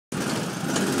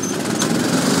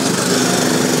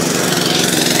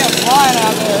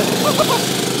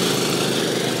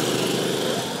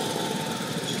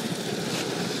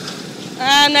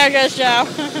there goes Joe.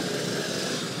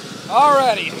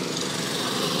 Alrighty.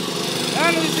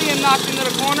 And we see him knocked into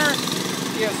the corner.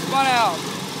 He has spun out.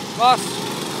 Lost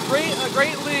a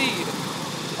great lead.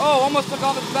 Oh, almost took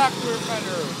off his back rear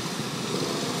fender.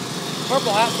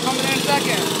 Purple Hat's coming in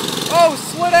second. Oh,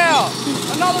 slid out.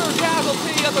 Another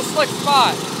casualty of the slick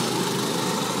spot.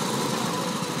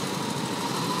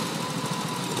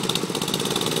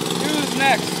 Who's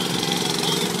next?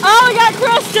 Oh, we got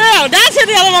Chris too. That's who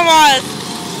the other one was.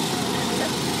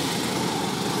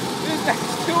 Who's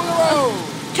next? 2 in a row.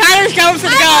 Tyler's going for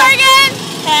the goal. Morgan.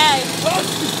 Hey.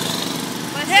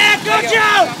 Yeah, go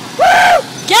Joe! Woo!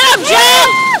 Get him, Joe!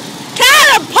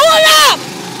 Tyler, pull it up!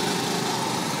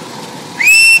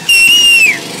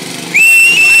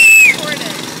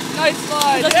 Nice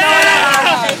slide. Look on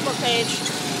our Facebook page.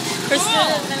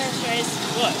 Christina Ministries.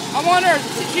 What? I wonder,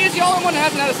 she's the only one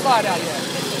that hasn't had a slide out yet.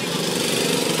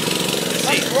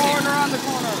 She's roaring around the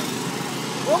corner.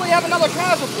 Well, we have another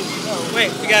casualty. Oh.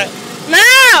 Wait, we got it.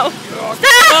 No! Stop!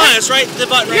 Come on, it's right, the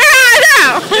button right. Yeah, I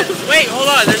know! Wait,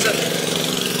 hold on, there's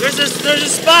a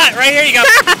spot right here, you got.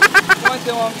 Point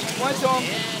to him,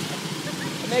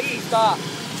 make him stop.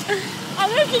 Oh,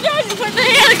 there she goes, you put the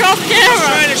hand across the camera. I was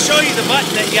trying to show you the button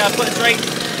that you gotta put right.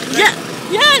 Yeah,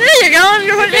 there you go,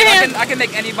 you're putting the hand. I can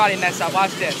make anybody mess up,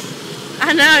 watch this.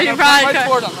 I know, you probably right could.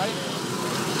 toward him, right?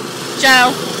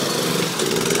 Joe.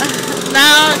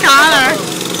 No, Connor.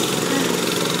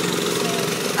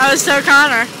 I was so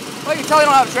Connor. Well, you can tell you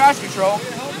don't have trash control.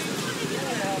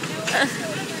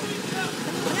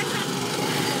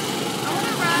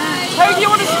 Hey, you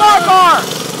want a smart car?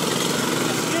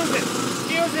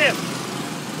 Excuse him.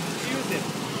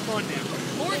 Come on now.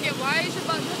 Morgan, why is your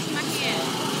butt touching my hand?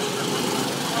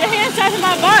 Your hand's touching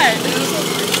my butt.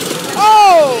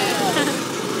 Oh!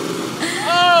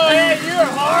 Oh, yeah, you're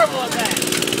horrible at that.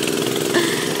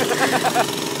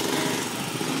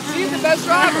 She's the best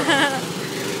driver.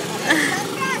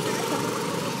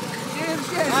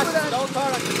 Don't start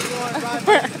like you want to drive.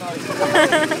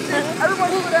 Everyone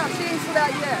slid out. She ain't slid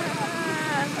out yet.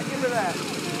 I give her that.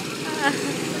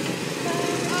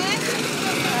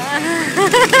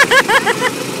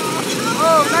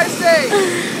 Oh, nice save.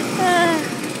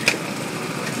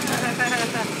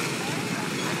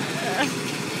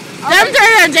 Them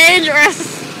three are dangerous.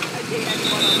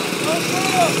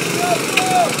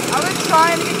 Are they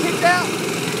trying to get kicked out?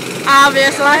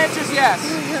 Obviously. My answer's yes.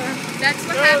 That's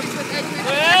what happens with Edmund.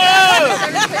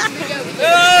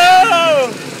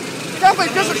 Oh!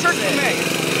 Definitely just a church for me.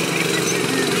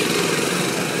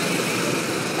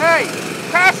 Hey,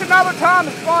 crash another time,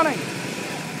 it's funny.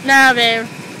 No, babe.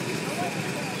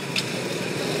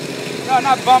 No,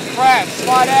 not bump, crash,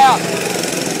 slide out.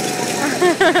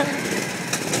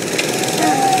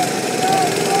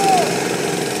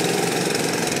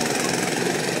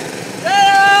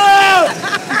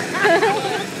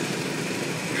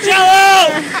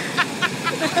 Jello!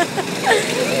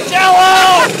 Jello!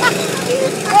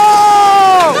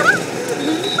 Oh!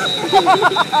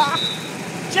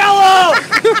 Jello!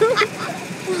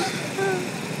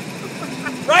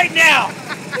 Right now!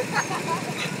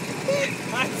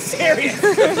 I'm serious.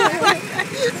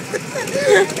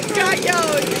 Got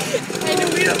yelled. And the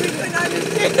wheel we couldn't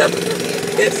understand him.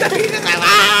 So he just like,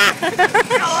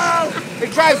 Jello! It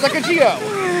drives like a Geo.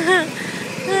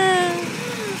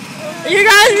 You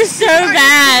guys are so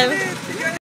bad.